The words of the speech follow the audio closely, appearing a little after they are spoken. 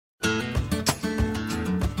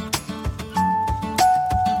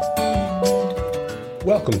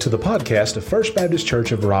Welcome to the podcast of First Baptist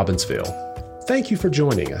Church of Robbinsville. Thank you for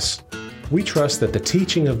joining us. We trust that the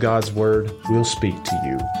teaching of God's Word will speak to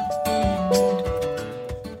you.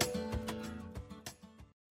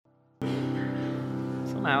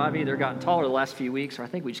 Somehow I've either gotten taller the last few weeks or I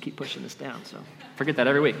think we just keep pushing this down, so forget that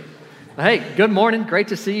every week. But hey, good morning. Great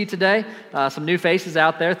to see you today. Some new faces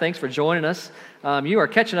out there. Thanks for joining us. You are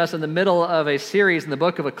catching us in the middle of a series in the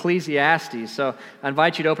book of Ecclesiastes. So I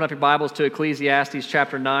invite you to open up your Bibles to Ecclesiastes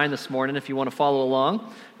chapter 9 this morning if you want to follow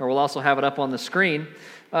along, or we'll also have it up on the screen.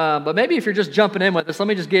 But maybe if you're just jumping in with us, let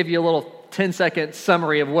me just give you a little 10-second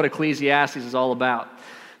summary of what Ecclesiastes is all about.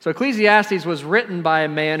 So Ecclesiastes was written by a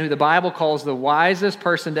man who the Bible calls the wisest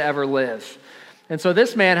person to ever live. And so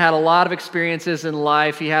this man had a lot of experiences in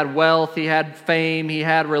life. He had wealth, he had fame, he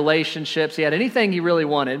had relationships, he had anything he really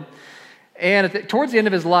wanted. And towards the end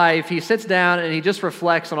of his life, he sits down and he just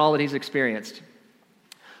reflects on all that he's experienced.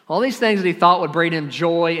 All these things that he thought would bring him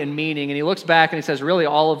joy and meaning. And he looks back and he says, really,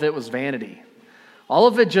 all of it was vanity. All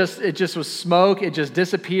of it just was smoke. It just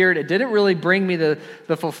disappeared. It didn't really bring me the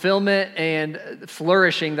fulfillment and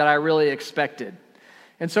flourishing that I really expected.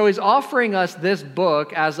 And so he's offering us this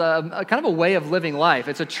book as a kind of a way of living life.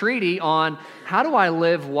 It's a treatise on how do I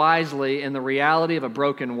live wisely in the reality of a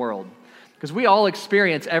broken world. Because we all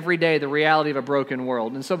experience every day the reality of a broken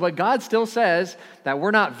world. And so, but God still says that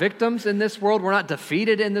we're not victims in this world. We're not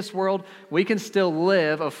defeated in this world. We can still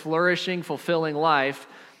live a flourishing, fulfilling life,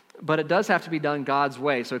 but it does have to be done God's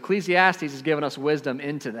way. So Ecclesiastes has given us wisdom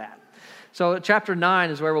into that. So chapter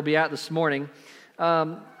 9 is where we'll be at this morning.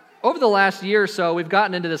 Over the last year or so, we've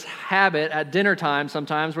gotten into this habit at dinner time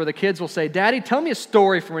sometimes where the kids will say, "Daddy, tell me a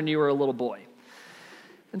story from when you were a little boy."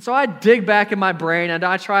 And so I dig back in my brain and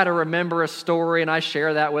I try to remember a story and I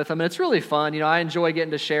share that with them. And it's really fun. You know, I enjoy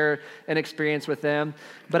getting to share an experience with them.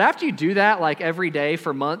 But after you do that like every day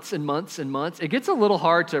for months and months and months, it gets a little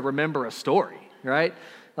hard to remember a story, right?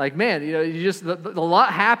 Like, man, you know, a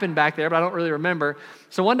lot happened back there, but I don't really remember.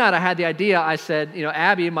 So one night I had the idea. I said, you know,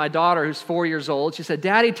 Abby, my daughter, who's 4 years old, she said,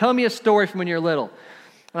 "Daddy, tell me a story from when you're little."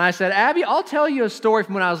 And I said, "Abby, I'll tell you a story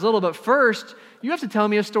from when I was little, but first, you have to tell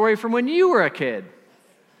me a story from when you were a kid."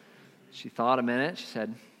 She thought a minute. She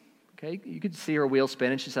said, okay, you could see her wheel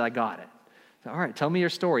spinning. She said, "I got it." I said, "All right, tell me your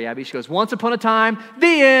story, Abby." She goes, "Once upon a time,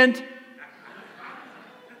 the end."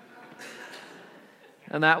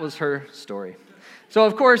 And that was her story. So,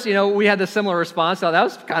 of course, you know, we had the similar response. So that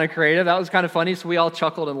was kind of creative. That was kind of funny. So we all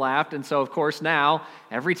chuckled and laughed. And so, of course, now,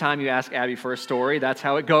 every time you ask Abby for a story, that's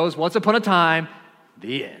how it goes. Once upon a time,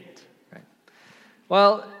 the end. Right?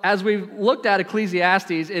 Well, as we've looked at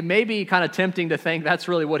Ecclesiastes, it may be kind of tempting to think that's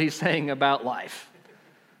really what he's saying about life.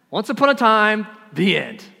 Once upon a time, the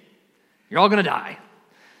end. You're all going to die.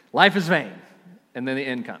 Life is vain. And then the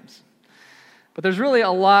end comes. But there's really a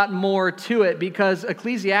lot more to it because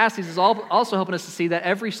Ecclesiastes is also helping us to see that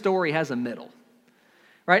every story has a middle.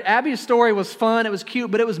 Right? Abby's story was fun, it was cute,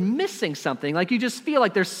 but it was missing something. Like you just feel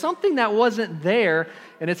like there's something that wasn't there,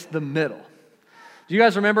 and it's the middle. Do you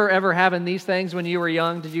guys remember ever having these things when you were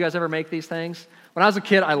young? Did you guys ever make these things? When I was a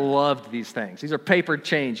kid, I loved these things. These are paper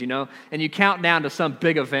change, you know, and you count down to some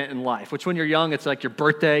big event in life, which when you're young, it's like your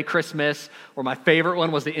birthday, Christmas, or my favorite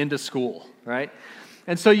one was the end of school, right?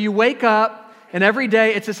 And so you wake up, and every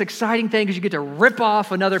day, it's this exciting thing because you get to rip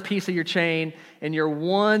off another piece of your chain, and you're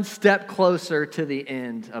one step closer to the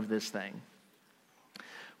end of this thing.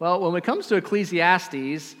 Well, when it comes to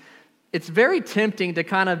Ecclesiastes, it's very tempting to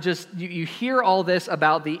kind of just, you hear all this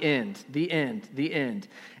about the end, the end, the end.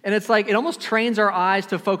 And it's like, it almost trains our eyes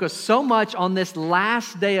to focus so much on this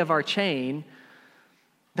last day of our chain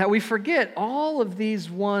that we forget all of these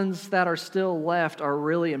ones that are still left are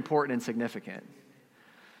really important and significant.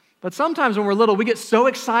 But sometimes when we're little, we get so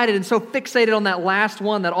excited and so fixated on that last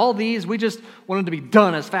one that all these, we just want them to be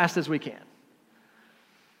done as fast as we can.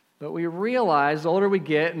 But we realize the older we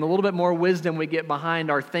get and the little bit more wisdom we get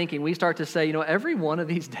behind our thinking, we start to say, you know, every one of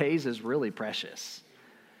these days is really precious.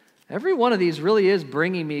 Every one of these really is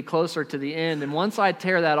bringing me closer to the end. And once I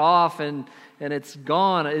tear that off and it's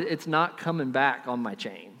gone, it's not coming back on my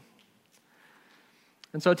chain.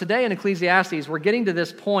 And so today in Ecclesiastes, we're getting to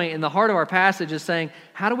this point, and the heart of our passage is saying,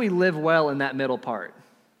 how do we live well in that middle part?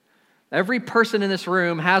 Every person in this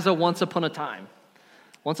room has a once upon a time.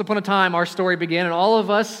 Once upon a time, our story began, and all of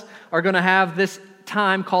us are going to have this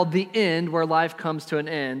time called the end, where life comes to an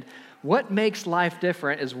end. What makes life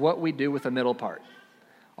different is what we do with the middle part.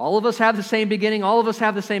 All of us have the same beginning, all of us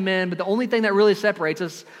have the same end, but the only thing that really separates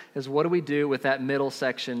us is what do we do with that middle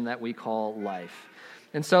section that we call life.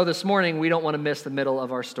 And so this morning, we don't want to miss the middle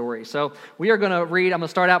of our story. So we are going to read, I'm going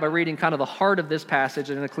to start out by reading kind of the heart of this passage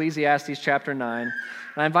in Ecclesiastes chapter 9. And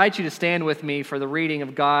I invite you to stand with me for the reading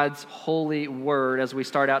of God's holy word as we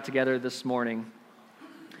start out together this morning.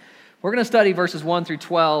 We're going to study verses 1 through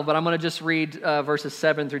 12, but I'm going to just read verses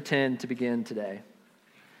 7 through 10 to begin today.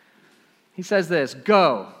 He says this,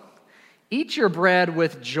 "Go, eat your bread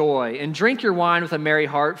with joy, and drink your wine with a merry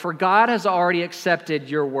heart, for God has already accepted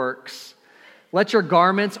your works. Let your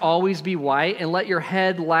garments always be white, and let your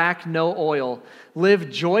head lack no oil. Live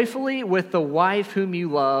joyfully with the wife whom you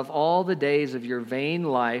love all the days of your vain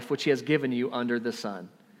life, which he has given you under the sun.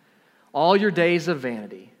 All your days of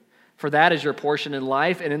vanity, for that is your portion in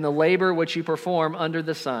life and in the labor which you perform under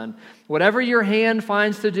the sun. Whatever your hand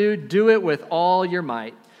finds to do, do it with all your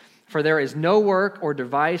might. For there is no work or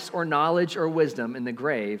device or knowledge or wisdom in the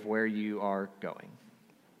grave where you are going."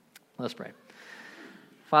 Let's pray.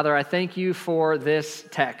 Father, I thank you for this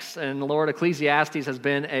text. And Lord, Ecclesiastes has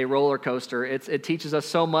been a roller coaster. It teaches us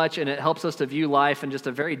so much, and it helps us to view life in just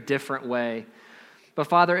a very different way. But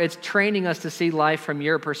Father, it's training us to see life from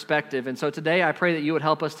your perspective. And so today I pray that you would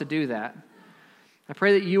help us to do that. I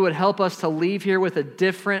pray that you would help us to leave here with a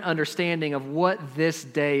different understanding of what this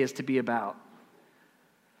day is to be about.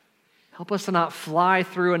 Help us to not fly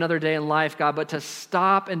through another day in life, God, but to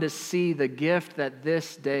stop and to see the gift that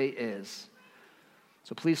this day is.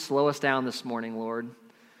 So please slow us down this morning, Lord.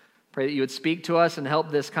 Pray that you would speak to us and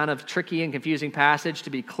help this kind of tricky and confusing passage to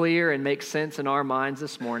be clear and make sense in our minds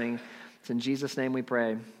this morning. It's in Jesus' name we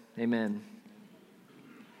pray. Amen.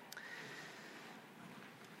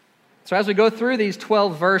 So as we go through these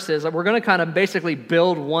 12 verses, we're going to kind of basically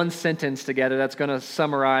build one sentence together that's going to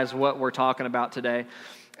summarize what we're talking about today.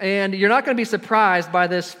 And you're not going to be surprised by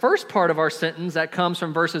this first part of our sentence that comes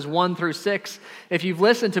from verses 1 through 6. If you've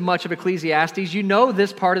listened to much of Ecclesiastes, you know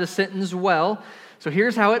this part of the sentence well. So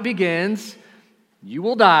here's how it begins. You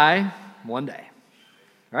will die one day.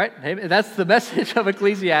 All right? That's the message of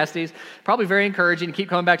Ecclesiastes. Probably very encouraging to keep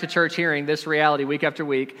coming back to church hearing this reality week after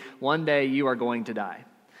week. One day you are going to die.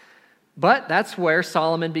 But that's where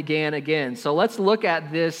Solomon began again. So let's look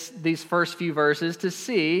at these first few verses to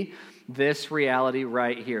see this reality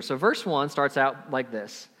right here. So verse 1 starts out like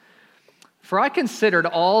this. "For I considered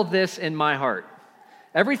all this in my heart."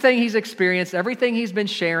 Everything he's experienced, everything he's been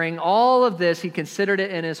sharing, all of this, he considered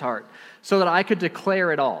it in his heart so that I could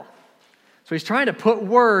declare it all. So he's trying to put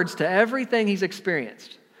words to everything he's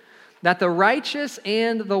experienced. That the righteous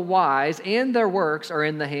and the wise and their works are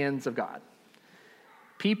in the hands of God.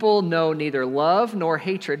 People know neither love nor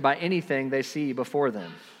hatred by anything they see before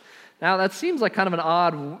them. Now, that seems like kind of an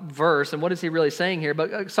odd verse, and what is he really saying here?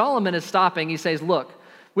 But Solomon is stopping. He says, look,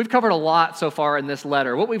 we've covered a lot so far in this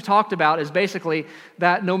letter. What we've talked about is basically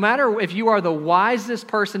that no matter if you are the wisest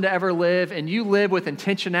person to ever live, and you live with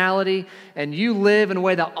intentionality, and you live in a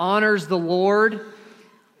way that honors the Lord,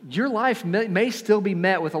 your life may still be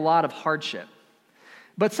met with a lot of hardship.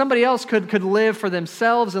 But somebody else could live for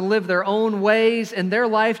themselves and live their own ways, and their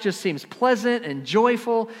life just seems pleasant and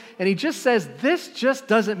joyful. And he just says, this just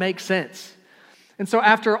doesn't make sense. And so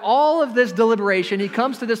after all of this deliberation, he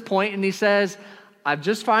comes to this point and he says, I've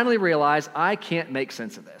just finally realized I can't make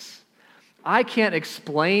sense of this. I can't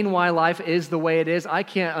explain why life is the way it is. I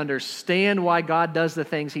can't understand why God does the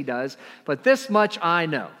things he does. But this much I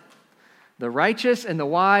know. The righteous and the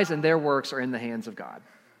wise and their works are in the hands of God.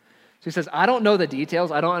 So he says, I don't know the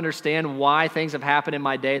details. I don't understand why things have happened in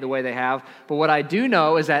my day the way they have. But what I do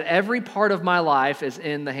know is that every part of my life is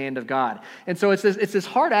in the hand of God. And so it's this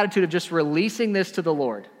hard attitude of just releasing this to the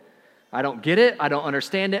Lord. I don't get it. I don't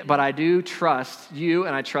understand it. But I do trust you,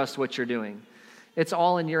 and I trust what you're doing. It's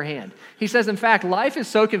all in your hand. He says, in fact, life is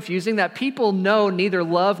so confusing that people know neither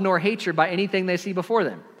love nor hatred by anything they see before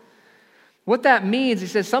them. What that means, he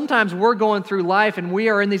says, sometimes we're going through life and we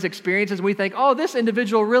are in these experiences and we think, oh, this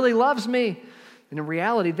individual really loves me. And in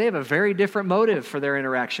reality, they have a very different motive for their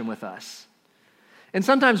interaction with us. And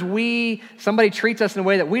sometimes somebody treats us in a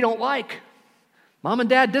way that we don't like. Mom and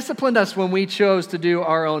dad disciplined us when we chose to do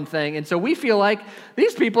our own thing. And so we feel like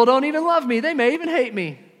these people don't even love me. They may even hate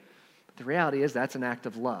me. But the reality is that's an act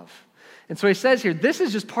of love. And so he says here, this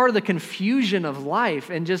is just part of the confusion of life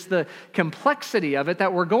and just the complexity of it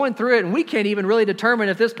that we're going through it, and we can't even really determine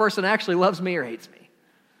if this person actually loves me or hates me.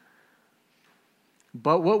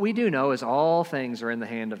 But what we do know is all things are in the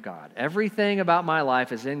hand of God. Everything about my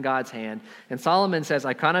life is in God's hand. And Solomon says,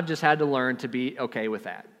 I kind of just had to learn to be okay with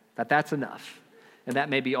that that's enough. And that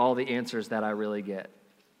may be all the answers that I really get.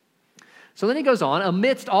 So then he goes on,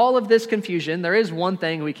 amidst all of this confusion, there is one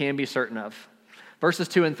thing we can be certain of. Verses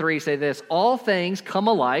 2 and 3 say this, all things come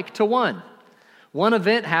alike to one. One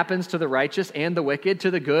event happens to the righteous and the wicked,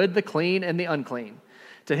 to the good, the clean, and the unclean.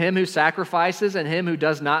 To him who sacrifices and him who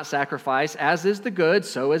does not sacrifice, as is the good,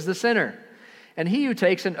 so is the sinner. And he who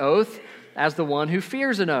takes an oath, as the one who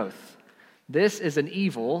fears an oath. This is an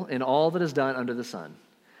evil in all that is done under the sun.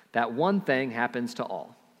 That one thing happens to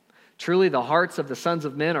all. Truly the hearts of the sons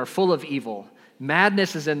of men are full of evil.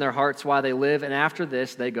 Madness is in their hearts while they live, and after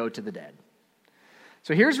this they go to the dead.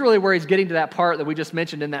 So here's really where he's getting to that part that we just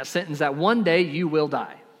mentioned in that sentence, that one day you will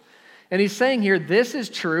die. And he's saying here, this is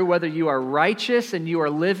true whether you are righteous and you are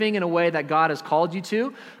living in a way that God has called you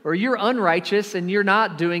to, or you're unrighteous and you're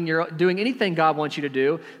not doing anything God wants you to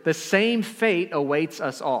do. The same fate awaits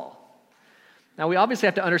us all. Now, we obviously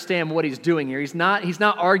have to understand what he's doing here. He's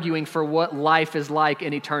not arguing for what life is like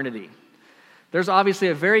in eternity. There's obviously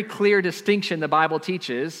a very clear distinction the Bible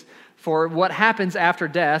teaches for what happens after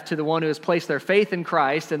death to the one who has placed their faith in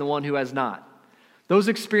Christ and the one who has not. Those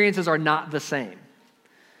experiences are not the same.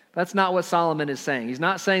 That's not what Solomon is saying. He's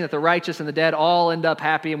not saying that the righteous and the dead all end up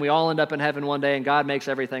happy and we all end up in heaven one day and God makes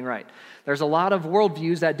everything right. There's a lot of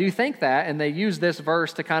worldviews that do think that, and they use this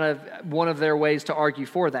verse to kind of one of their ways to argue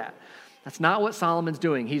for that. That's not what Solomon's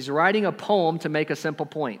doing. He's writing a poem to make a simple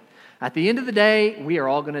point. At the end of the day, we are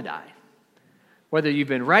all going to die. Whether you've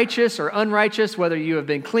been righteous or unrighteous, whether you have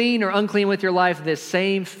been clean or unclean with your life, this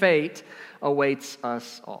same fate awaits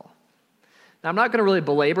us all. Now, I'm not going to really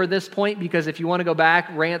belabor this point because if you want to go back,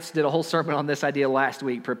 Rance did a whole sermon on this idea last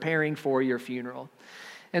week, preparing for your funeral.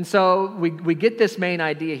 And so we get this main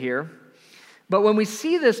idea here. But when we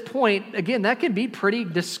see this point, again, that can be pretty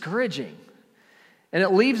discouraging. And it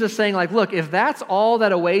leaves us saying, like, look, if that's all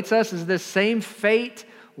that awaits us is this same fate,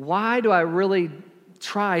 why do I really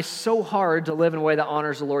try so hard to live in a way that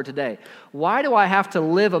honors the Lord today? Why do I have to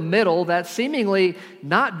live a middle that's seemingly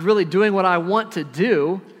not really doing what I want to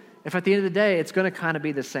do if at the end of the day it's going to kind of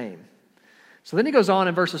be the same? So then he goes on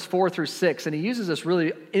in verses 4 through 6, and he uses this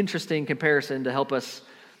really interesting comparison to help us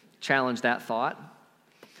challenge that thought.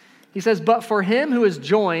 He says, "But for him who is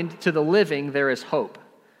joined to the living, there is hope.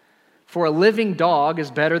 For a living dog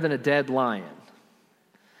is better than a dead lion.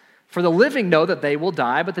 For the living know that they will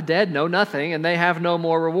die, but the dead know nothing, and they have no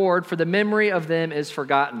more reward, for the memory of them is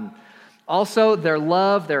forgotten. Also, their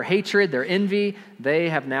love, their hatred, their envy, they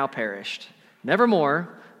have now perished. Nevermore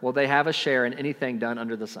will they have a share in anything done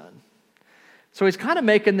under the sun." So he's kind of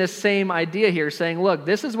making this same idea here, saying, look,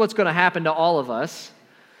 this is what's going to happen to all of us,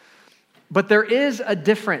 but there is a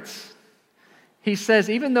difference. He says,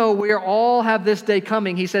 even though we all have this day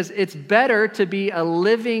coming, he says, it's better to be a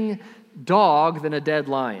living dog than a dead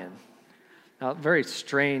lion. Now, very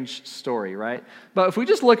strange story, right? But if we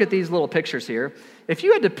just look at these little pictures here, if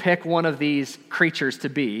you had to pick one of these creatures to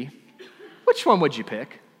be, which one would you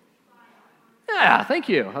pick? Yeah, thank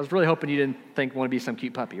you. I was really hoping you didn't want to be some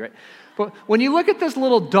cute puppy, right? But when you look at this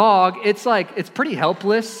little dog, it's pretty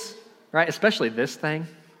helpless, right? Especially this thing.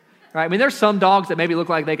 Right? I mean, there's some dogs that maybe look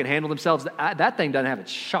like they can handle themselves. That thing doesn't have its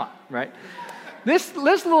shot, right? This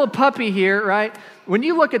little puppy here, right? When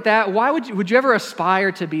you look at that, why would you ever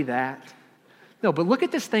aspire to be that? No, but look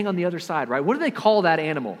at this thing on the other side, right? What do they call that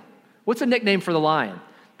animal? What's a nickname for the lion?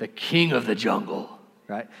 The king of the jungle,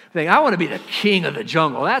 right? I want to be the king of the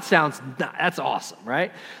jungle. That's awesome,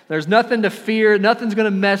 right? There's nothing to fear. Nothing's going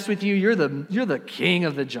to mess with you. You're the king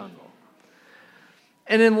of the jungle.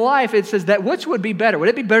 And in life, it says that which would be better? Would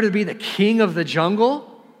it be better to be the king of the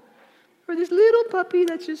jungle or this little puppy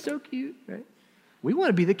that's just so cute, right? We want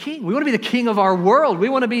to be the king. We want to be the king of our world. We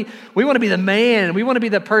want to be the man. We want to be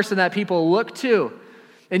the person that people look to.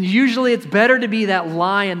 And usually it's better to be that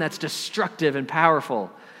lion that's destructive and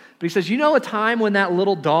powerful. But he says, you know a time when that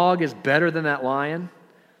little dog is better than that lion?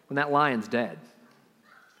 When that lion's dead.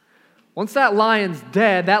 Once that lion's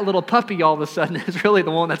dead, that little puppy all of a sudden is really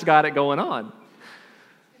the one that's got it going on.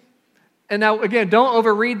 And now, again, don't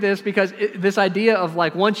overread this because this idea of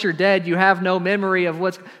like once you're dead, you have no memory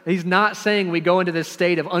of he's not saying we go into this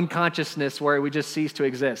state of unconsciousness where we just cease to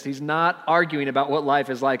exist. He's not arguing about what life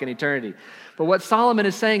is like in eternity. But what Solomon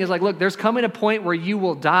is saying is like, look, there's coming a point where you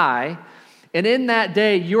will die, and in that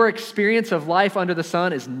day, your experience of life under the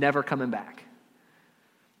sun is never coming back.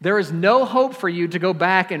 There is no hope for you to go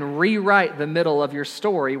back and rewrite the middle of your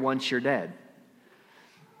story once you're dead.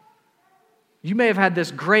 You may have had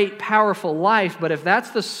this great, powerful life, but if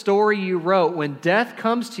that's the story you wrote, when death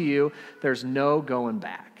comes to you, there's no going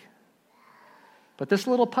back. But this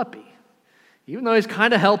little puppy, even though he's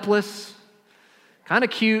kind of helpless, kind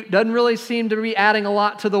of cute, doesn't really seem to be adding a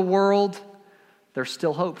lot to the world, there's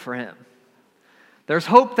still hope for him. There's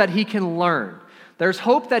hope that he can learn. There's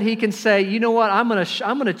hope that he can say, you know what, I'm going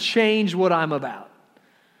to change what I'm about.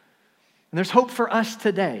 And there's hope for us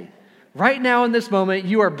today. Right now in this moment,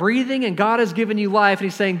 you are breathing and God has given you life, and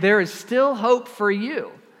he's saying there is still hope for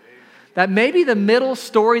you. That maybe the middle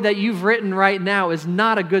story that you've written right now is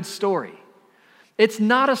not a good story. It's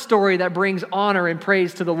not a story that brings honor and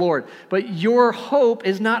praise to the Lord, but your hope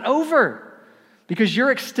is not over because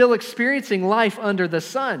you're still experiencing life under the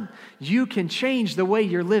sun. You can change the way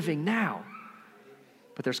you're living now.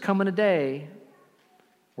 But there's coming a day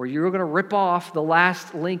where you're going to rip off the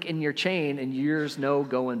last link in your chain and there's no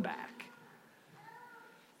going back.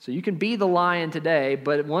 So you can be the lion today,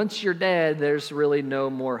 but once you're dead, there's really no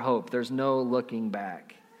more hope. There's no looking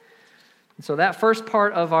back. And so that first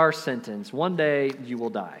part of our sentence, one day you will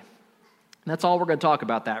die. And that's all we're going to talk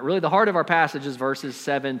about that. Really, the heart of our passage is verses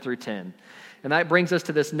 7 through 10. And that brings us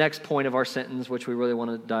to this next point of our sentence, which we really want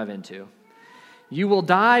to dive into. You will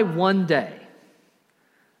die one day,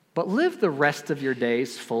 but live the rest of your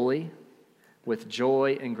days fully with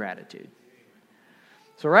joy and gratitude.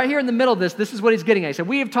 So right here in the middle of this is what he's getting at. He said,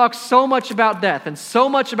 we have talked so much about death and so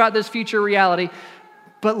much about this future reality,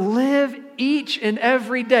 but live each and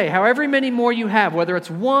every day, however many more you have, whether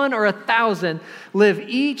it's 1 or 1,000, live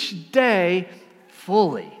each day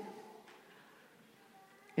fully.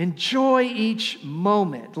 Enjoy each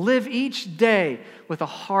moment. Live each day with a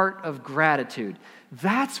heart of gratitude.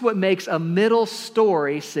 That's what makes a middle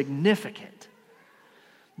story significant.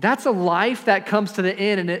 That's a life that comes to the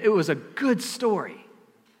end, and it was a good story.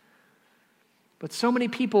 But so many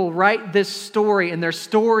people write this story, and their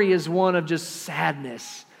story is one of just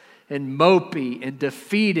sadness and mopey and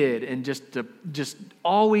defeated and just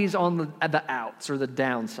always on the outs or the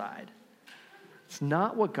downside. It's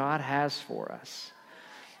not what God has for us.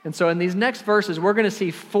 And so in these next verses, we're going to see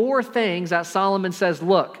 4 things that Solomon says,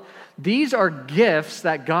 look, these are gifts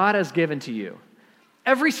that God has given to you.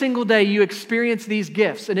 Every single day you experience these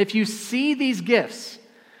gifts. And if you see these gifts,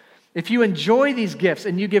 if you enjoy these gifts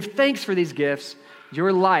and you give thanks for these gifts,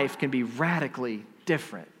 your life can be radically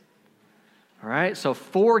different. All right? So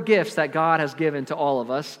 4 gifts that God has given to all of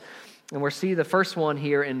us. And we'll see the first one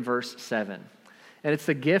here in verse 7. And it's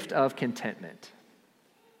the gift of contentment.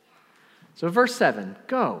 So verse 7,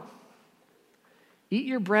 go. Eat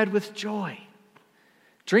your bread with joy.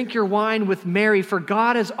 Drink your wine with Mary, for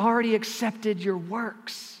God has already accepted your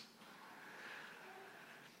works.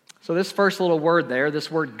 So this first little word there, this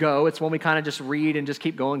word go, it's one we kind of just read and just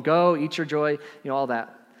keep going. Go, eat your joy, all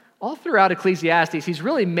that. All throughout Ecclesiastes, he's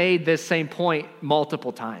really made this same point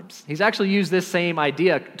multiple times. He's actually used this same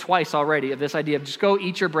idea twice already, of this idea of just go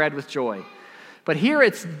eat your bread with joy. But here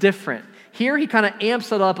it's different. Here he kind of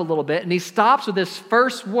amps it up a little bit, and he stops with this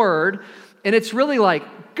first word, and it's really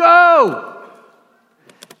like, go!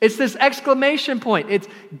 It's this exclamation point. It's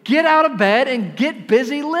get out of bed and get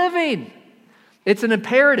busy living. It's an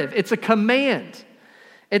imperative. It's a command.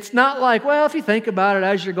 It's not like, well, if you think about it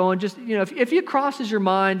as you're going, just, if it crosses your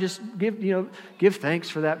mind, just give thanks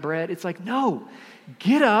for that bread. It's like, no,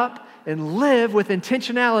 get up and live with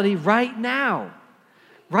intentionality right now.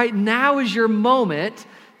 Right now is your moment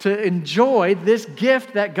to enjoy this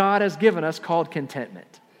gift that God has given us called contentment.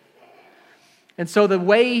 And so the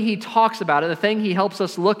way he talks about it, the thing he helps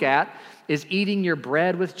us look at is eating your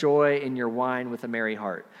bread with joy and your wine with a merry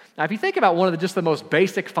heart. Now, if you think about one of the most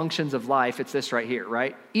basic functions of life, it's this right here,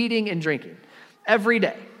 right? Eating and drinking. Every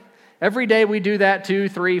day. Every day we do that 2,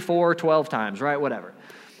 3, 4, 12 times, right? Whatever.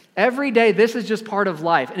 Every day, this is just part of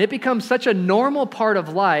life. And it becomes such a normal part of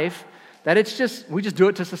life that we just do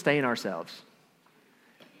it to sustain ourselves.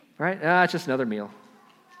 Right? It's just another meal.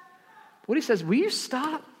 What he says, will you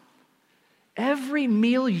stop? Every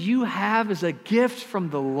meal you have is a gift from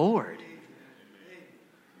the Lord.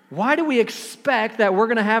 Why do we expect that we're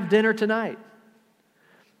going to have dinner tonight?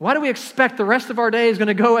 Why do we expect the rest of our day is going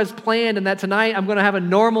to go as planned and that tonight I'm going to have a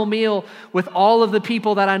normal meal with all of the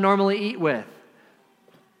people that I normally eat with?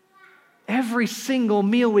 Every single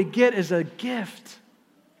meal we get is a gift.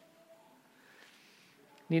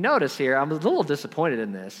 You notice here, I'm a little disappointed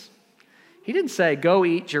in this. He didn't say, go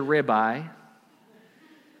eat your ribeye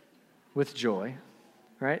with joy,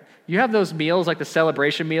 right? You have those meals, like the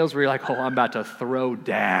celebration meals, where you're like, oh, I'm about to throw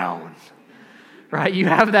down, right? You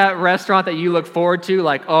have that restaurant that you look forward to,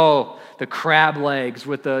 like, oh, the crab legs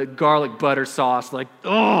with the garlic butter sauce, like,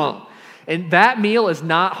 oh. And that meal is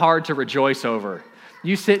not hard to rejoice over.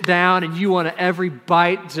 You sit down and you want to every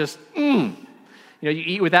bite just, you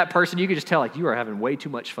eat with that person, you can just tell, like, you are having way too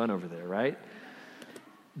much fun over there, right?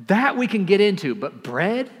 That we can get into, but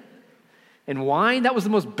bread and wine, that was the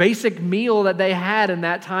most basic meal that they had in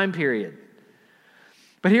that time period.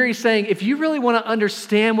 But here he's saying, if you really want to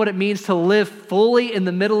understand what it means to live fully in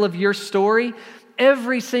the middle of your story,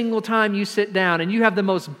 every single time you sit down and you have the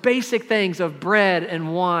most basic things of bread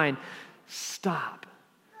and wine, stop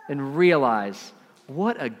and realize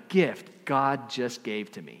what a gift God just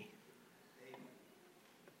gave to me.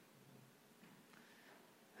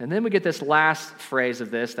 And then we get this last phrase of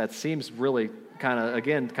this that seems really kind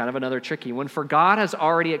of another tricky one. For God has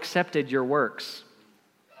already accepted your works.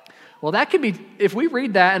 Well, that could be, if we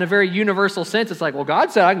read that in a very universal sense, it's like, well,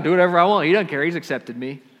 God said I can do whatever I want. He doesn't care. He's accepted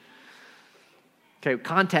me. Okay,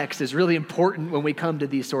 context is really important when we come to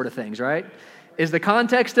these sort of things, right? Is the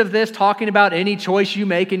context of this talking about any choice you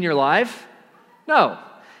make in your life? No.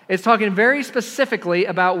 It's talking very specifically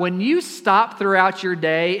about when you stop throughout your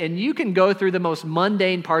day and you can go through the most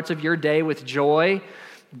mundane parts of your day with joy,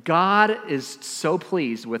 God is so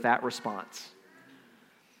pleased with that response.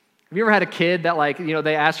 Have you ever had a kid that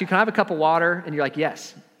they ask you, can I have a cup of water? And you're like,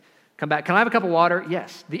 yes. Come back, can I have a cup of water?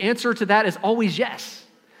 Yes. The answer to that is always yes.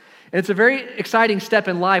 And it's a very exciting step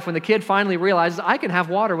in life when the kid finally realizes, I can have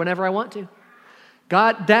water whenever I want to.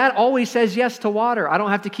 Dad always says yes to water. I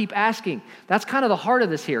don't have to keep asking. That's kind of the heart of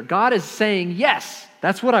this here. God is saying, yes,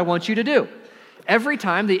 that's what I want you to do. Every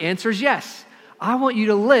time the answer is yes. I want you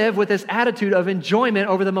to live with this attitude of enjoyment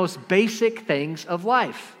over the most basic things of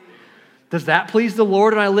life. Does that please the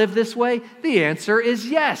Lord when I live this way? The answer is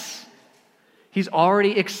yes. He's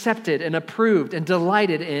already accepted and approved and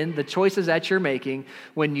delighted in the choices that you're making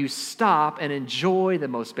when you stop and enjoy the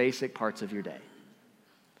most basic parts of your day.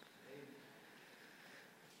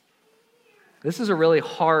 This is a really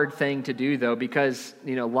hard thing to do, though, because,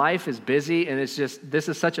 life is busy and this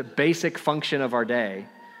is such a basic function of our day.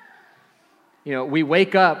 We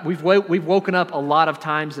wake up, we've woken up a lot of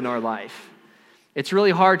times in our life. It's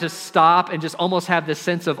really hard to stop and just almost have this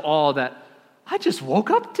sense of awe that I just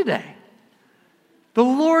woke up today. The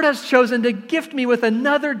Lord has chosen to gift me with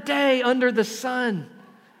another day under the sun.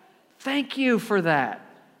 Thank you for that.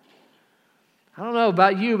 I don't know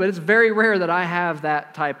about you, but it's very rare that I have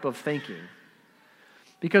that type of thinking.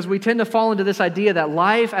 Because we tend to fall into this idea that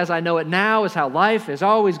life as I know it now is how life is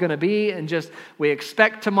always going to be, and just we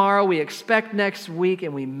expect tomorrow, we expect next week,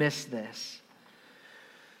 and we miss this.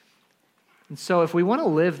 And so if we want to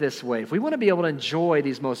live this way, if we want to be able to enjoy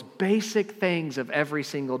these most basic things of every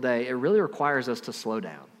single day, it really requires us to slow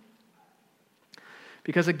down.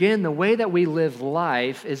 Because again, the way that we live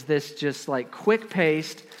life is this just like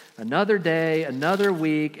quick-paced, another day, another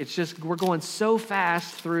week. It's just, we're going so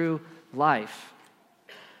fast through life.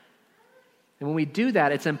 And when we do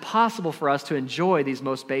that, it's impossible for us to enjoy these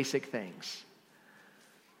most basic things.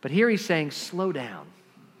 But here he's saying, slow down.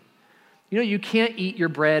 You can't eat your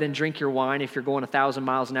bread and drink your wine if you're going 1,000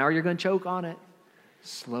 miles an hour. You're going to choke on it.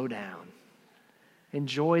 Slow down.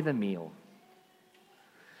 Enjoy the meal.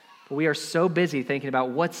 But we are so busy thinking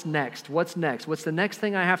about what's next, what's the next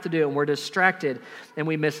thing I have to do, and we're distracted and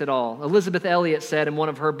we miss it all. Elizabeth Elliot said in one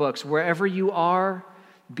of her books, wherever you are,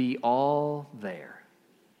 be all there.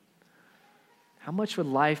 How much would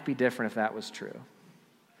life be different if that was true?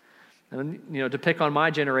 And, to pick on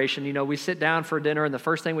my generation, we sit down for dinner and the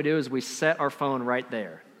first thing we do is we set our phone right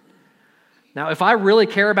there. Now, if I really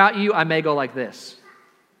care about you, I may go like this.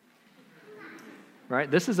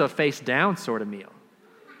 Right? This is a face down sort of meal.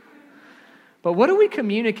 But what do we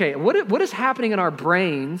communicate? What is happening in our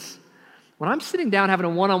brains when I'm sitting down having a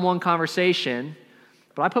one-on-one conversation,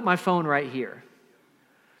 but I put my phone right here?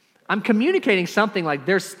 I'm communicating something like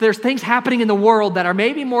there's things happening in the world that are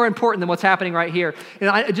maybe more important than what's happening right here. And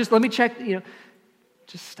let me check,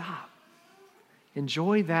 just stop.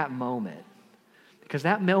 Enjoy that moment, because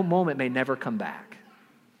that moment may never come back.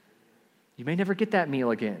 You may never get that meal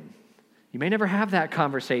again. You may never have that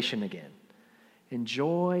conversation again.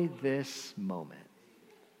 Enjoy this moment.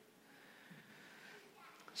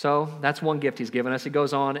 So that's one gift he's given us. He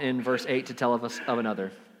goes on in verse 8 to tell us of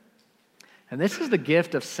another. And this is the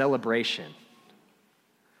gift of celebration.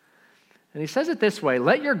 And he says it this way,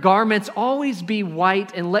 let your garments always be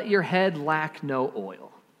white and let your head lack no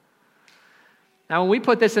oil. Now, when we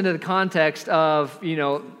put this into the context of,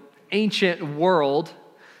 ancient world,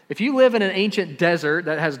 if you live in an ancient desert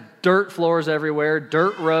that has dirt floors everywhere,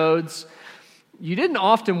 dirt roads, you didn't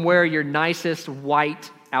often wear your nicest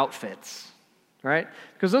white outfits, right?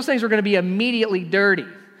 Because those things were going to be immediately dirty.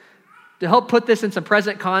 To help put this in some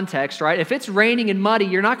present context, right? If it's raining and muddy,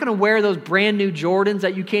 you're not going to wear those brand new Jordans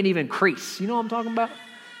that you can't even crease. You know what I'm talking about?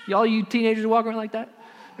 All you teenagers walk around like that?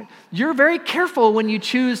 You're very careful when you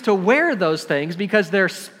choose to wear those things because they're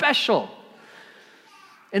special.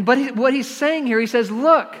 But what he's saying here, he says,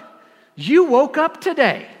 look, you woke up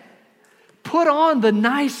today. Put on the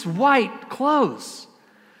nice white clothes.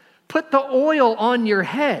 Put the oil on your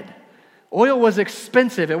head. Oil was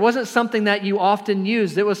expensive. It wasn't something that you often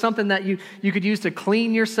used. It was something that you could use to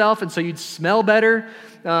clean yourself, and so you'd smell better.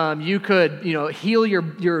 You could, heal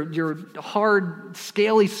your hard,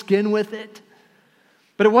 scaly skin with it.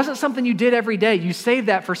 But it wasn't something you did every day. You saved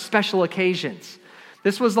that for special occasions.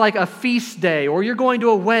 This was like a feast day, or you're going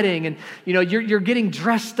to a wedding, and you're getting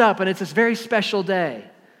dressed up, and it's this very special day.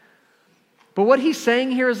 But what he's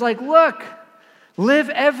saying here is like, look, live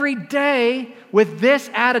every day with this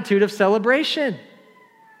attitude of celebration.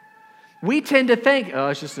 We tend to think, oh,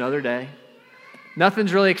 it's just another day.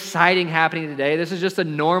 Nothing's really exciting happening today. This is just a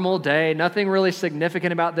normal day. Nothing really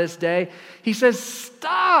significant about this day. He says,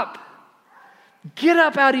 stop. Get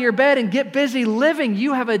up out of your bed and get busy living.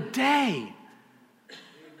 You have a day.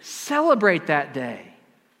 Celebrate that day.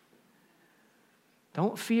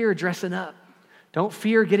 Don't fear dressing up. Don't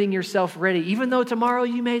fear getting yourself ready, even though tomorrow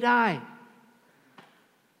you may die.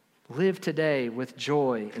 Live today with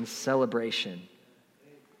joy and celebration.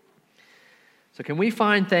 So can we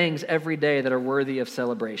find things every day that are worthy of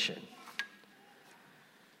celebration?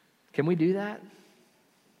 Can we do that?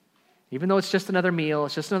 Even though it's just another meal,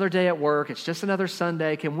 it's just another day at work, it's just another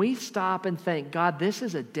Sunday, can we stop and think, God, this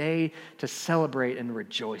is a day to celebrate and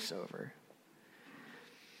rejoice over?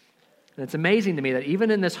 And it's amazing to me that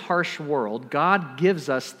even in this harsh world, God gives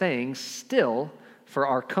us things still for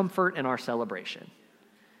our comfort and our celebration.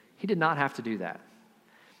 He did not have to do that.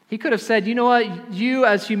 He could have said, you know what, you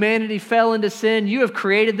as humanity fell into sin, you have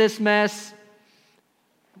created this mess,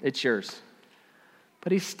 it's yours.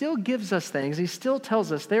 But he still gives us things. He still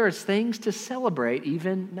tells us there is things to celebrate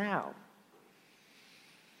even now.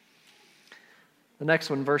 The next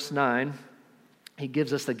one, verse 9, he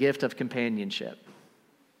gives us the gift of companionship.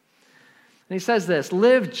 And he says this,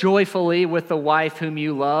 live joyfully with the wife whom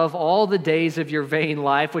you love all the days of your vain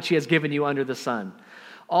life, which he has given you under the sun.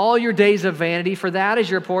 All your days of vanity, for that is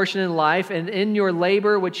your portion in life, and in your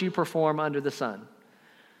labor which you perform under the sun.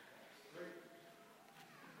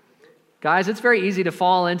 Guys, it's very easy to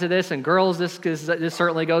fall into this, and girls, this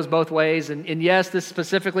certainly goes both ways. And yes, this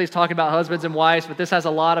specifically is talking about husbands and wives, but this has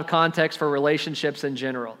a lot of context for relationships in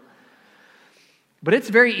general. But it's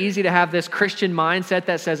very easy to have this Christian mindset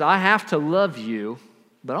that says, I have to love you,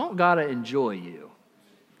 but I don't got to enjoy you.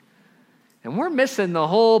 And we're missing the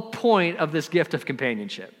whole point of this gift of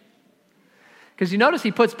companionship. Because you notice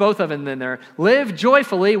he puts both of them in there. Live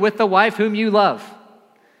joyfully with the wife whom you love.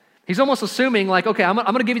 He's almost assuming like, okay, I'm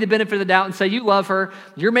going to give you the benefit of the doubt and say you love her.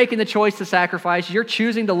 You're making the choice to sacrifice. You're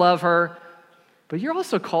choosing to love her. But you're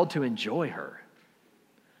also called to enjoy her.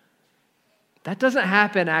 That doesn't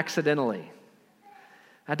happen accidentally.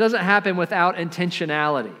 That doesn't happen without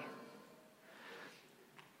intentionality.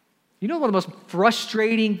 You know one of the most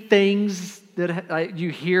frustrating things that you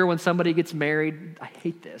hear when somebody gets married? I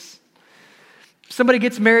hate this. Somebody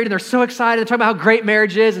gets married and they're so excited. They're talking about how great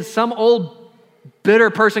marriage is, and some old bitter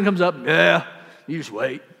person comes up, yeah, you just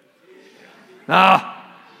wait.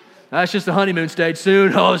 That's just the honeymoon stage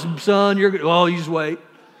soon. Oh, son, you just wait.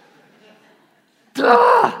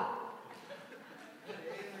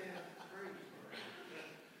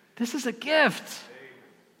 This is a gift.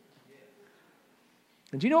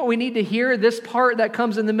 And do you know what we need to hear? This part that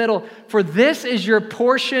comes in the middle. For this is your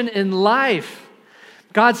portion in life.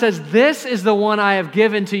 God says, this is the one I have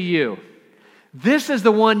given to you. This is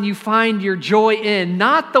the one you find your joy in,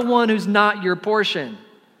 not the one who's not your portion.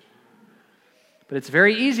 But it's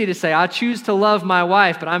very easy to say, I choose to love my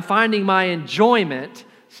wife, but I'm finding my enjoyment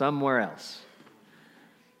somewhere else.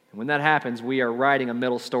 And when that happens, we are writing a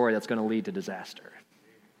middle story that's going to lead to disaster.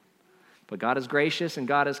 But God is gracious and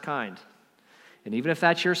God is kind. And even if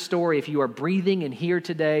that's your story, if you are breathing and here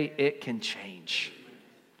today, it can change.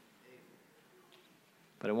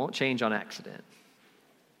 But it won't change on accident.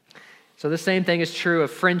 So the same thing is true of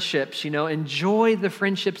friendships. Enjoy the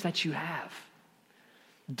friendships that you have.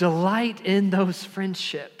 Delight in those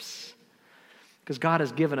friendships. Because God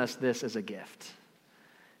has given us this as a gift.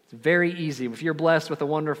 It's very easy. If you're blessed with a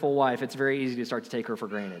wonderful wife, it's very easy to start to take her for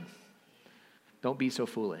granted. Don't be so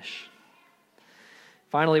foolish.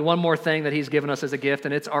 Finally, one more thing that he's given us as a gift,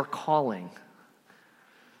 and it's our calling.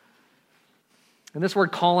 And this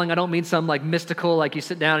word calling, I don't mean some like mystical, like you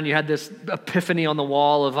sit down and you had this epiphany on the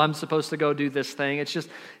wall of I'm supposed to go do this thing. It's just,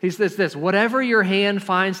 he's this, whatever your hand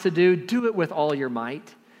finds to do it with all your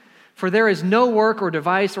might. For there is no work or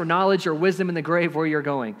device or knowledge or wisdom in the grave where you're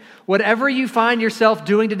going. Whatever you find yourself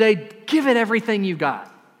doing today, give it everything you've got.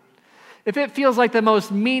 If it feels like the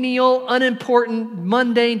most menial, unimportant,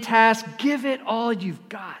 mundane task, give it all you've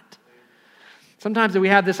got. Sometimes we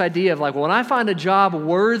have this idea of like, well, when I find a job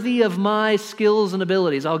worthy of my skills and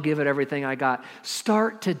abilities, I'll give it everything I got.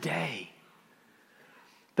 Start today.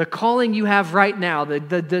 The calling you have right now,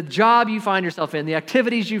 the job you find yourself in, the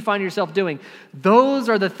activities you find yourself doing, those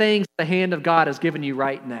are the things the hand of God has given you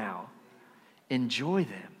right now. Enjoy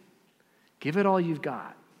them. Give it all you've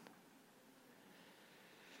got.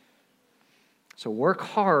 So work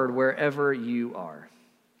hard wherever you are.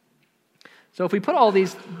 So if we put all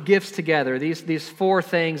these gifts together, these four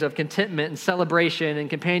things of contentment and celebration and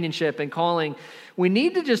companionship and calling, we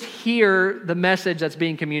need to just hear the message that's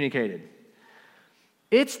being communicated.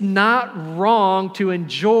 It's not wrong to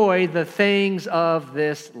enjoy the things of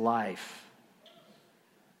this life.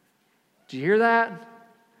 Do you hear that?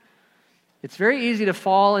 It's very easy to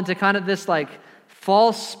fall into kind of this like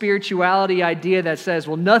false spirituality idea that says,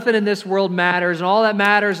 well, nothing in this world matters, and all that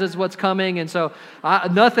matters is what's coming, and so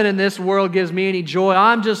nothing in this world gives me any joy.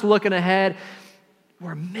 I'm just looking ahead.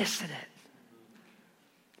 We're missing it.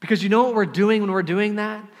 Because you know what we're doing when we're doing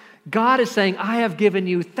that? God is saying, I have given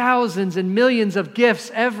you thousands and millions of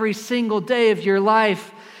gifts every single day of your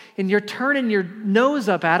life, and you're turning your nose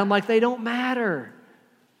up at them like they don't matter.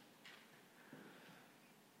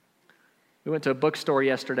 We went to a bookstore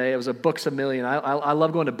yesterday. It was a Books A Million. I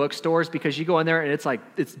love going to bookstores because you go in there and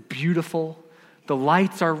it's beautiful. The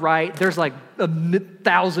lights are right. There's like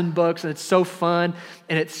 1,000 books, and it's so fun,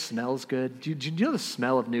 and it smells good. Do you know the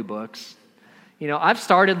smell of new books? You know, I've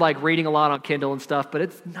started like reading a lot on Kindle and stuff, but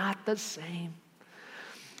it's not the same.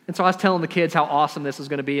 And so I was telling the kids how awesome this is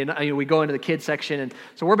going to be, and we go into the kids section, and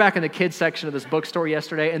so we're back in the kids section of this bookstore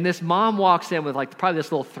yesterday, and this mom walks in with like probably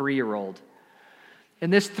this little 3-year-old.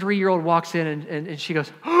 And this 3-year-old walks in and she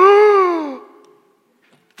goes, oh,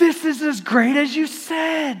 this is as great as you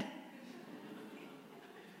said.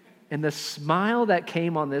 And the smile that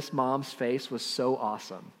came on this mom's face was so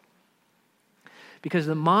awesome. Because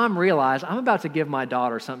the mom realized, I'm about to give my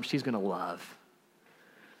daughter something she's going to love.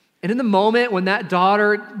 And in the moment when that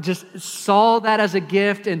daughter just saw that as a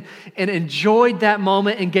gift and enjoyed that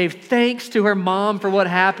moment and gave thanks to her mom for what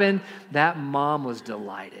happened, that mom was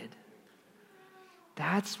delighted.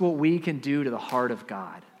 That's what we can do to the heart of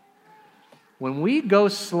God. When we go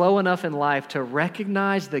slow enough in life to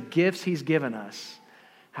recognize the gifts He's given us,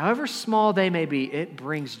 however small they may be, it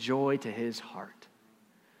brings joy to His heart.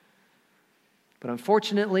 But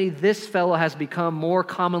unfortunately, this fellow has become more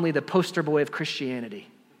commonly the poster boy of Christianity.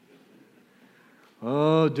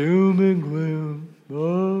 Oh, doom and gloom.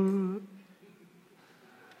 Oh.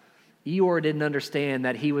 Eeyore didn't understand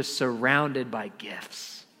that he was surrounded by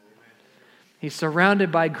gifts. He's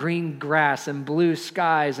surrounded by green grass and blue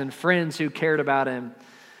skies and friends who cared about him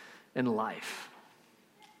in life.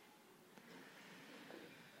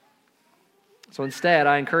 So instead,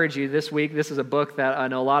 I encourage you this week, this is a book that I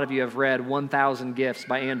know a lot of you have read, 1,000 Gifts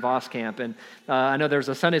by Ann Voskamp. And I know there was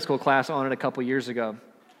a Sunday school class on it a couple years ago.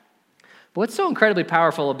 But what's so incredibly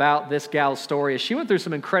powerful about this gal's story is she went through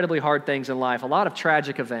some incredibly hard things in life, a lot of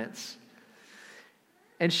tragic events.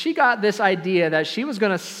 And she got this idea that she was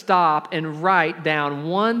going to stop and write down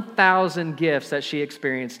 1,000 gifts that she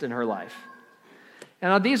experienced in her life.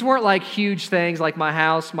 And these weren't like huge things like my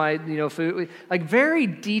house, my food, like very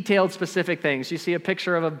detailed, specific things. You see a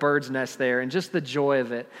picture of a bird's nest there and just the joy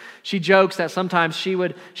of it. She jokes that sometimes she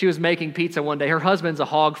was making pizza one day. Her husband's a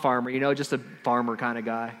hog farmer, just a farmer kind of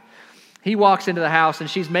guy. He walks into the house and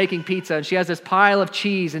she's making pizza and she has this pile of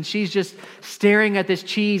cheese and she's just staring at this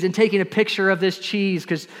cheese and taking a picture of this cheese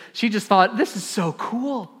because she just thought, this is so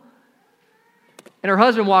cool. And her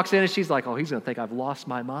husband walks in and she's like, oh, he's going to think I've lost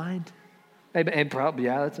my mind. And probably,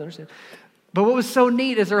 yeah, that's understandable. But what was so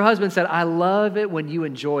neat is her husband said, I love it when you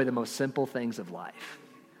enjoy the most simple things of life.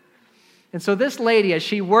 And so this lady, as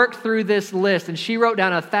she worked through this list and she wrote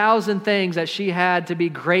down 1,000 things that she had to be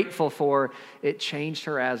grateful for, it changed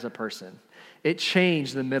her as a person. It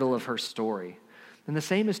changed the middle of her story. And the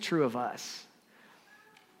same is true of us.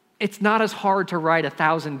 It's not as hard to write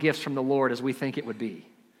 1,000 gifts from the Lord as we think it would be.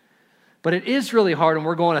 But it is really hard when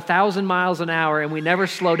we're going 1,000 miles an hour and we never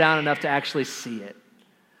slow down enough to actually see it.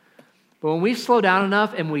 But when we slow down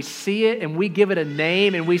enough and we see it and we give it a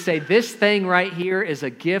name and we say, this thing right here is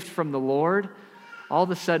a gift from the Lord, all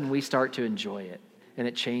of a sudden we start to enjoy it and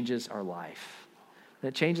it changes our life. And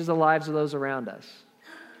it changes the lives of those around us.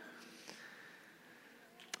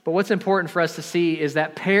 But what's important for us to see is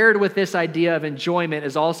that paired with this idea of enjoyment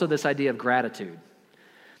is also this idea of gratitude.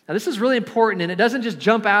 Now, this is really important, and it doesn't just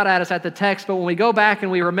jump out at us at the text, but when we go back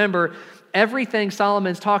and we remember, everything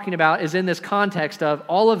Solomon's talking about is in this context of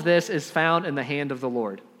all of this is found in the hand of the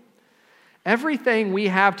Lord. Everything we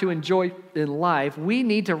have to enjoy in life, we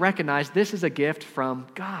need to recognize this is a gift from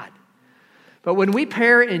God. But when we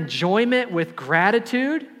pair enjoyment with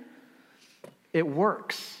gratitude, it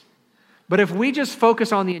works. But if we just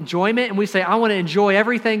focus on the enjoyment and we say, I want to enjoy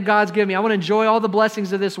everything God's given me, I want to enjoy all the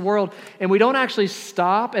blessings of this world, and we don't actually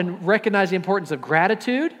stop and recognize the importance of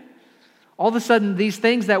gratitude, all of a sudden these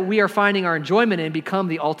things that we are finding our enjoyment in become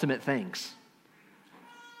the ultimate things.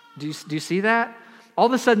 Do you see that? All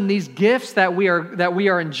of a sudden these gifts that we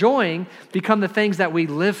are enjoying become the things that we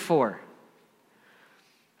live for.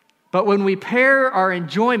 But when we pair our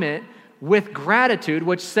enjoyment with gratitude,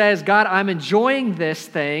 which says, God, I'm enjoying this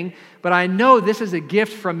thing, but I know this is a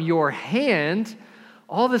gift from your hand,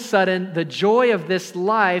 all of a sudden the joy of this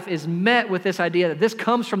life is met with this idea that this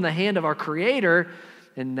comes from the hand of our Creator,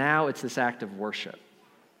 and now it's this act of worship.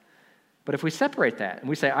 But if we separate that and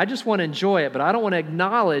we say, I just want to enjoy it, but I don't want to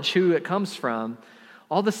acknowledge who it comes from,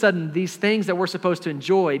 all of a sudden these things that we're supposed to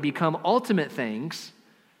enjoy become ultimate things,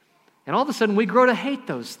 and all of a sudden we grow to hate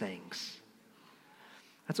those things.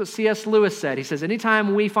 That's what C.S. Lewis said. He says,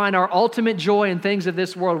 anytime we find our ultimate joy in things of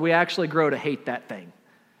this world, we actually grow to hate that thing.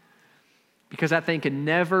 Because that thing can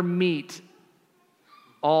never meet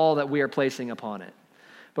all that we are placing upon it.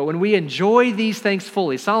 But when we enjoy these things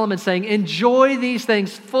fully, Solomon's saying, enjoy these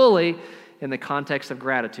things fully in the context of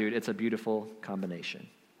gratitude. It's a beautiful combination.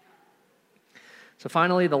 So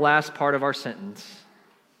finally, the last part of our sentence.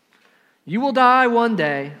 You will die one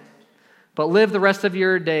day, but live the rest of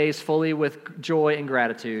your days fully with joy and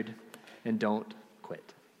gratitude, and don't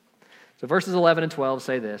quit. So verses 11 and 12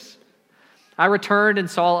 say this. I returned and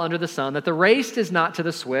saw under the sun that the race is not to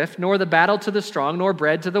the swift, nor the battle to the strong, nor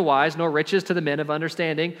bread to the wise, nor riches to the men of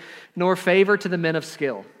understanding, nor favor to the men of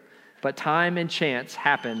skill. But time and chance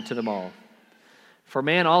happen to them all. For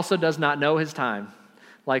man also does not know his time.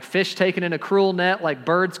 Like fish taken in a cruel net, like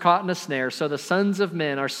birds caught in a snare, so the sons of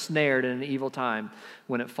men are snared in an evil time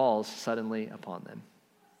when it falls suddenly upon them.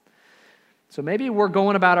 So maybe we're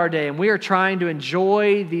going about our day and we are trying to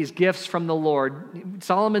enjoy these gifts from the Lord.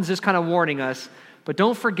 Solomon's just kind of warning us, but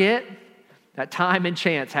don't forget that time and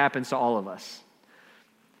chance happens to all of us.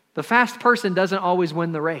 The fast person doesn't always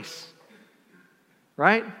win the race,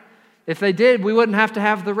 right? If they did, we wouldn't have to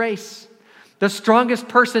have the race. The strongest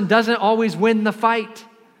person doesn't always win the fight.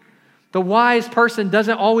 The wise person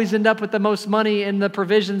doesn't always end up with the most money and the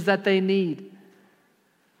provisions that they need.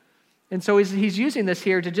 And so he's using this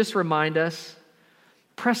here to just remind us,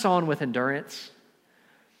 press on with endurance.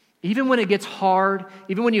 Even when it gets hard,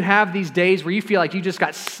 even when you have these days where you feel like you just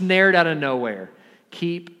got snared out of nowhere,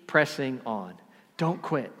 keep pressing on. Don't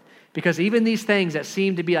quit. Because even these things that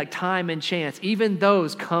seem to be like time and chance, even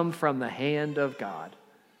those come from the hand of God.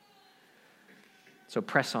 So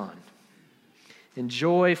press on.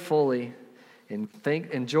 Enjoy fully,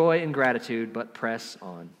 enjoy in gratitude, but press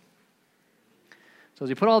on. So as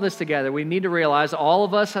we put all this together, we need to realize all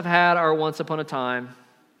of us have had our once upon a time,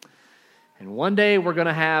 and one day we're going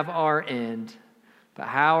to have our end, but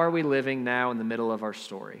how are we living now in the middle of our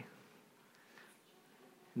story?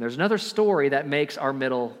 And there's another story that makes our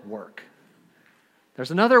middle work.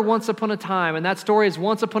 There's another once upon a time, and that story is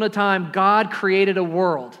once upon a time God created a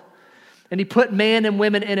world, and He put man and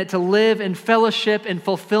women in it to live in fellowship and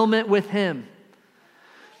fulfillment with Him.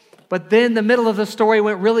 But then the middle of the story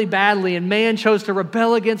went really badly, and man chose to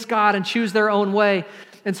rebel against God and choose their own way.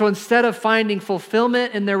 And so instead of finding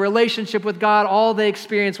fulfillment in their relationship with God, all they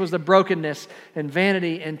experienced was the brokenness and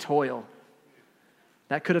vanity and toil.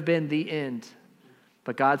 That could have been the end.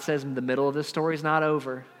 But God says the middle of the story is not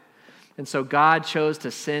over. And so God chose to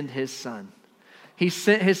send His Son. He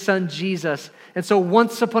sent His Son Jesus. And so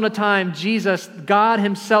once upon a time, Jesus, God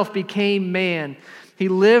Himself, became man. He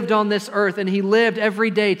lived on this earth, and He lived every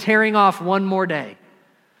day tearing off one more day.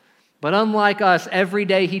 But unlike us, every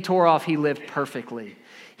day He tore off, He lived perfectly.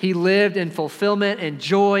 He lived in fulfillment and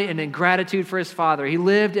joy and in gratitude for His Father. He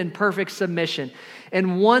lived in perfect submission.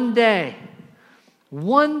 And one day,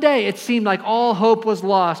 it seemed like all hope was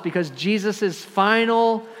lost because Jesus'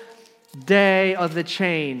 final day of the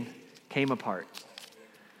chain came apart.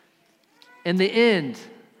 And the end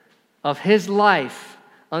of His life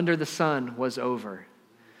under the sun was over.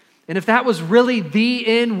 And if that was really the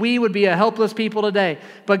end, we would be a helpless people today.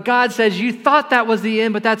 But God says, you thought that was the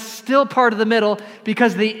end, but that's still part of the middle,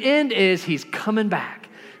 because the end is He's coming back.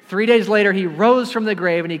 3 days later, He rose from the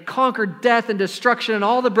grave and He conquered death and destruction and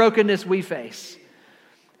all the brokenness we face.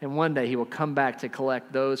 And one day He will come back to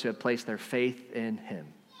collect those who have placed their faith in Him.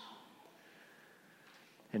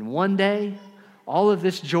 And one day, all of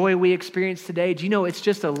this joy we experience today, do you know it's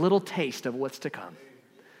just a little taste of what's to come?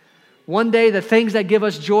 One day, the things that give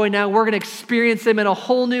us joy now, we're going to experience them in a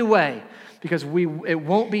whole new way because it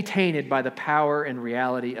won't be tainted by the power and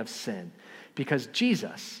reality of sin, because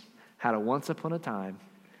Jesus had a once upon a time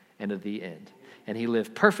and a the end, and He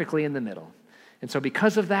lived perfectly in the middle. And so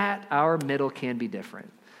because of that, our middle can be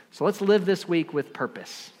different. So let's live this week with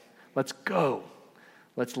purpose. Let's go.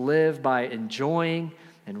 Let's live by enjoying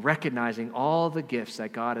and recognizing all the gifts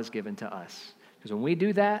that God has given to us. Because when we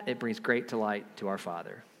do that, it brings great delight to our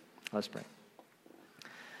Father. Let's pray.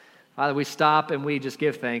 Father, we stop and we just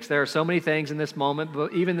give thanks. There are so many things in this moment,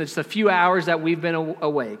 but even just a few hours that we've been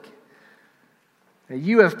awake,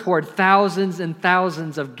 you have poured thousands and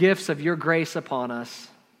thousands of gifts of your grace upon us.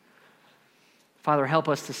 Father, help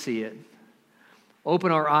us to see it.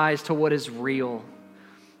 Open our eyes to what is real.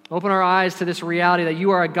 Open our eyes to this reality that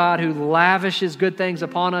you are a God who lavishes good things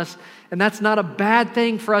upon us, and that's not a bad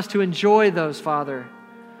thing for us to enjoy those, Father.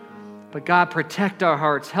 But God, protect our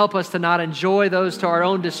hearts. Help us to not enjoy those to our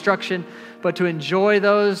own destruction, but to enjoy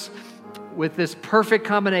those with this perfect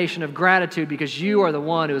combination of gratitude because you are the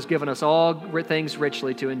one who has given us all things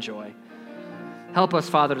richly to enjoy. Help us,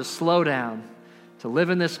 Father, to slow down, to live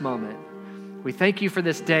in this moment. We thank you for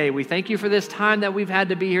this day. We thank you for this time that we've had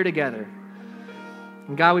to be here together.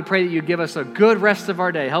 And God, we pray that you give us a good rest of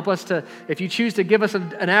our day. Help us to, if you choose to give us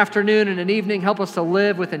an afternoon and an evening, help us to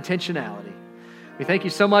live with intentionality. We thank you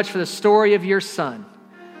so much for the story of your Son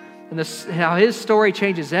and how his story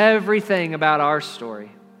changes everything about our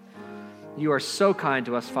story. You are so kind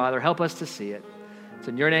to us, Father. Help us to see it. It's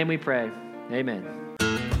in your name we pray. Amen.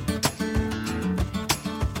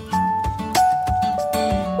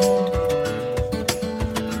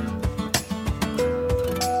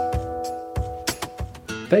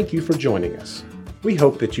 Thank you for joining us. We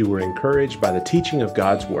hope that you were encouraged by the teaching of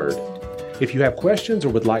God's Word. If you have questions or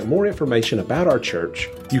would like more information about our church,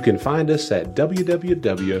 you can find us at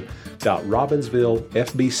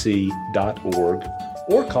www.robbinsvillefbc.org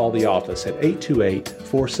or call the office at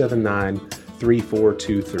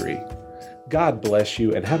 828-479-3423. God bless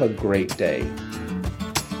you and have a great day.